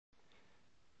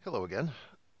Hello again.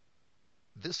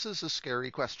 This is a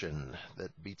scary question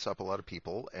that beats up a lot of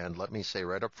people, and let me say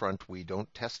right up front, we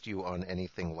don't test you on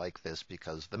anything like this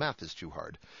because the math is too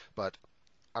hard. But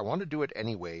I want to do it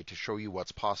anyway to show you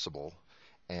what's possible,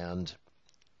 and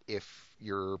if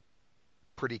you're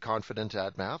pretty confident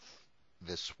at math,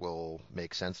 this will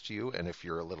make sense to you, and if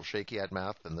you're a little shaky at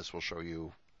math, then this will show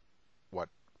you what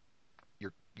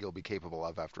you'll be capable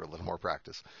of after a little more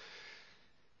practice.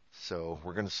 So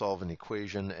we're going to solve an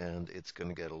equation, and it's going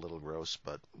to get a little gross,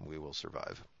 but we will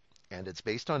survive. And it's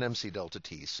based on MC delta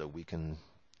t, so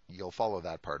you'll follow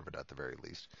that part of it at the very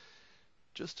least.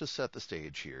 Just to set the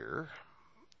stage here,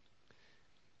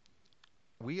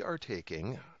 we are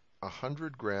taking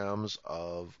 100 grams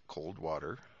of cold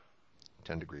water,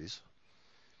 10 degrees,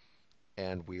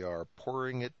 and we are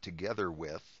pouring it together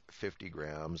with 50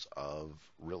 grams of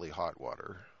really hot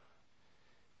water.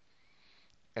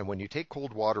 And when you take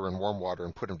cold water and warm water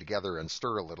and put them together and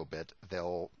stir a little bit,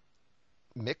 they'll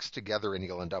mix together and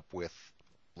you'll end up with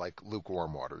like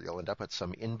lukewarm water. You'll end up at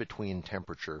some in-between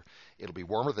temperature. It'll be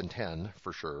warmer than 10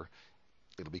 for sure.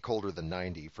 It'll be colder than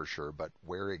 90 for sure, but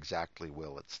where exactly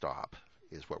will it stop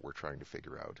is what we're trying to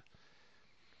figure out.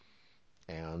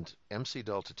 And MC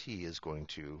delta T is going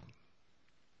to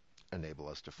enable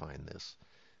us to find this.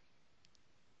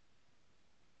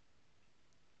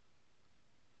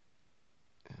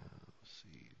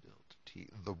 MC delta T.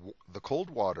 The cold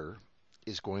water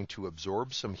is going to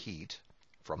absorb some heat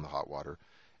from the hot water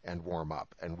and warm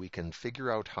up, and we can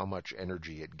figure out how much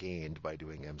energy it gained by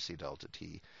doing MC delta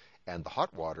T. And the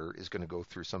hot water is going to go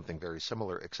through something very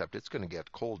similar, except it's going to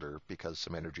get colder because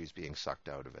some energy is being sucked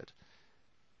out of it.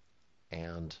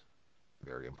 And,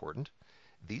 very important,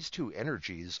 these two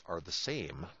energies are the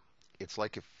same. It's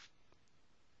like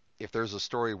if there's a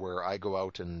story where I go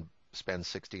out and spend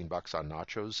 16 bucks on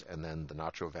nachos and then the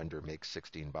nacho vendor makes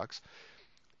 16 bucks,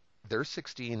 their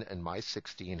 16 and my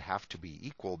 16 have to be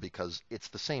equal because it's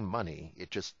the same money.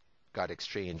 It just got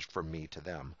exchanged from me to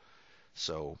them.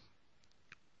 So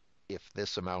if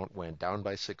this amount went down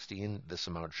by 16, this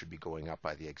amount should be going up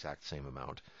by the exact same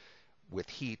amount. With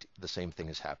heat, the same thing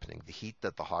is happening. The heat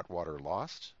that the hot water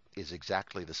lost is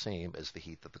exactly the same as the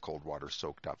heat that the cold water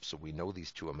soaked up. So we know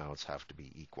these two amounts have to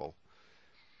be equal.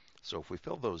 So if we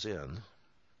fill those in,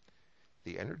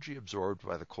 the energy absorbed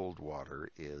by the cold water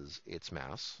is its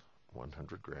mass,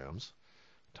 100 grams,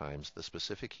 times the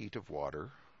specific heat of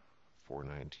water,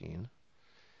 419.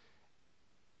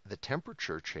 The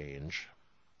temperature change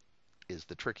is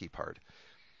the tricky part.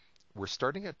 We're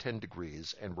starting at 10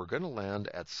 degrees, and we're going to land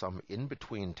at some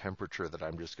in-between temperature that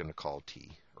I'm just going to call T,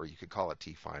 or you could call it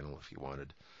T final if you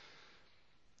wanted.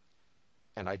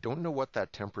 And I don't know what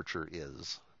that temperature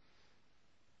is,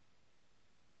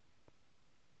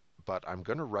 but I'm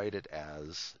going to write it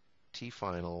as T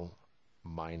final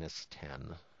minus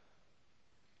 10.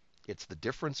 It's the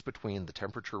difference between the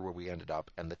temperature where we ended up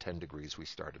and the 10 degrees we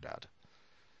started at.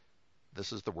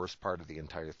 This is the worst part of the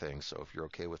entire thing, so if you're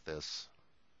okay with this,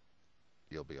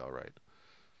 you'll be all right.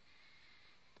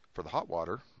 For the hot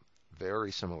water,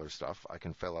 very similar stuff. I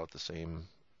can fill out the same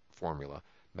formula.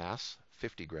 Mass,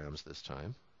 50 grams this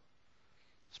time.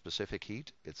 Specific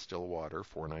heat, it's still water,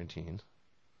 419.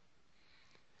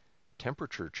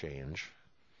 Temperature change,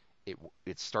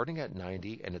 it's starting at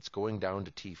 90 and it's going down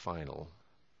to T final.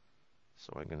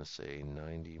 So I'm going to say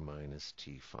 90 minus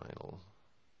T final.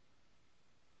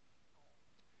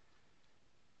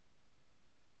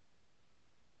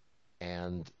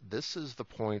 And this is the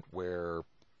point where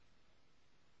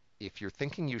if you're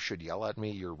thinking you should yell at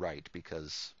me, you're right,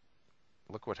 because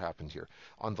look what happened here.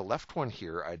 On the left one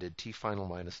here, I did T final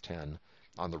minus 10.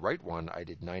 On the right one, I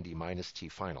did 90 minus T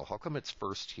final. How come it's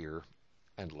first here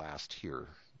and last here?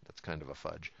 That's kind of a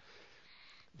fudge.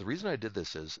 The reason I did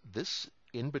this is this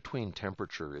in-between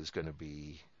temperature is going to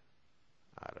be,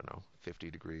 I don't know,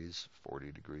 50 degrees,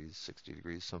 40 degrees, 60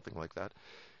 degrees, something like that.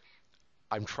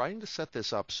 I'm trying to set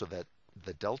this up so that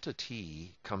the delta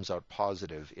T comes out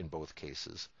positive in both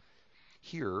cases.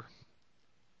 Here,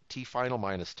 T final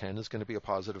minus 10 is going to be a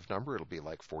positive number. It'll be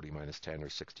like 40 minus 10 or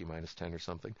 60 minus 10 or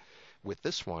something. With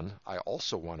this one, I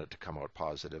also want it to come out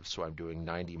positive, so I'm doing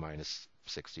 90 minus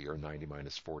 60 or 90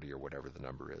 minus 40 or whatever the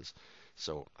number is.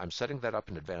 So I'm setting that up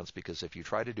in advance because if you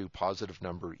try to do positive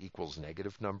number equals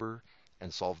negative number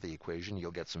and solve the equation,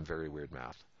 you'll get some very weird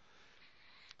math.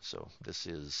 So this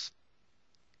is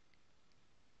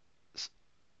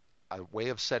a way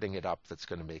of setting it up that's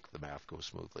going to make the math go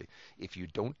smoothly. If you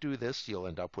don't do this, you'll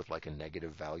end up with like a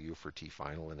negative value for T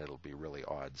final, and it'll be really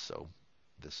odd. So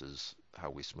this is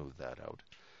how we smooth that out.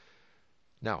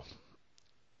 Now,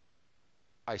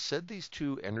 I said these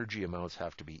two energy amounts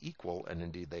have to be equal, and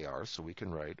indeed they are, so we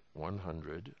can write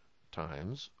 100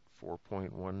 times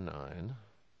 4.19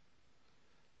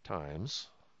 times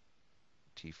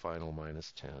T final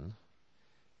minus 10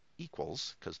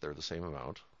 equals, because they're the same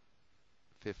amount,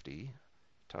 50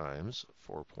 times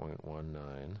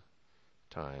 4.19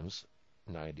 times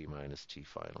 90 minus T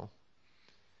final.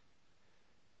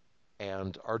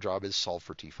 And our job is solve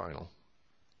for T final.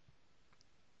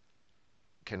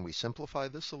 Can we simplify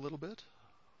this a little bit?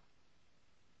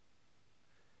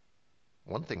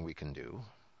 One thing we can do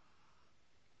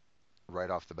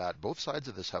right off the bat, both sides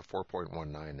of this have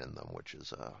 4.19 in them, which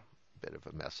is a bit of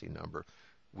a messy number.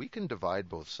 We can divide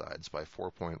both sides by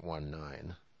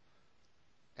 4.19,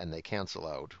 and they cancel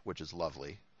out, which is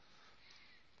lovely.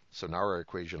 So now our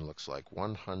equation looks like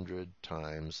 100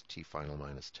 times T final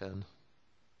minus 10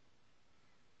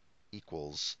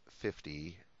 equals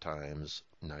 50 times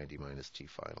 90 minus T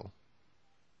final.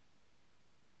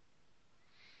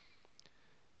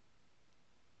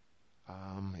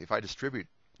 If I distribute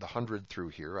the 100 through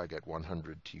here, I get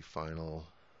 100 T final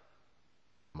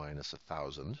minus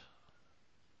 1,000.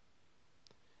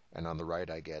 And on the right,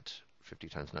 I get 50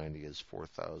 times 90 is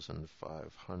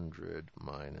 4,500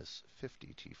 minus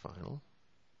 50 T final.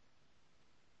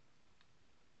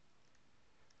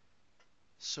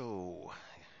 So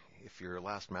if your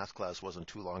last math class wasn't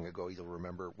too long ago, you'll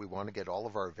remember we want to get all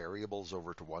of our variables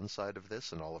over to one side of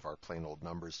this and all of our plain old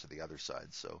numbers to the other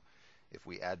side. So if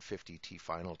we add 50 T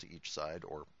final to each side,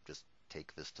 or just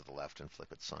take this to the left and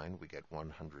flip its sign, we get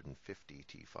 150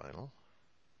 T final.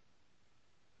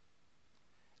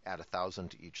 Add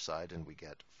 1,000 to each side, and we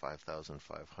get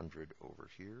 5,500 over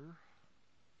here.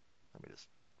 Let me just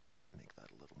make that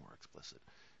a little more explicit.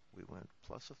 We went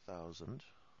plus 1,000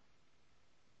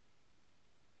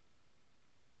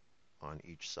 on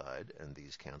each side, and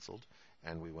these canceled,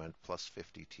 and we went plus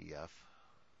 50 TF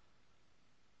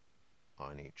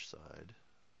on each side,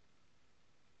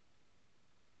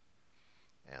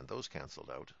 and those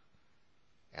canceled out,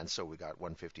 and so we got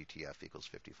 150 TF equals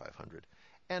 5,500.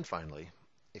 And finally,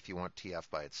 if you want TF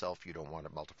by itself, you don't want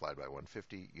it multiplied by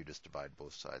 150, you just divide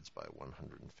both sides by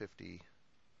 150,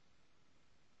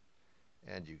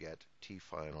 and you get T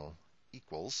final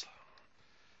equals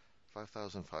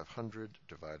 5,500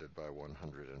 divided by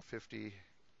 150.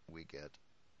 We get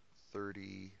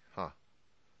 30, I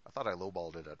thought I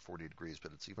lowballed it at 40 degrees,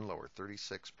 but it's even lower,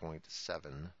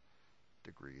 36.7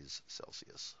 degrees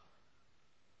Celsius.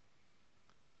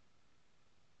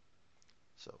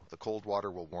 So the cold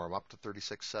water will warm up to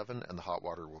 36.7 and the hot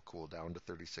water will cool down to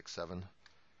 36.7.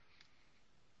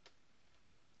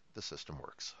 The system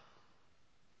works.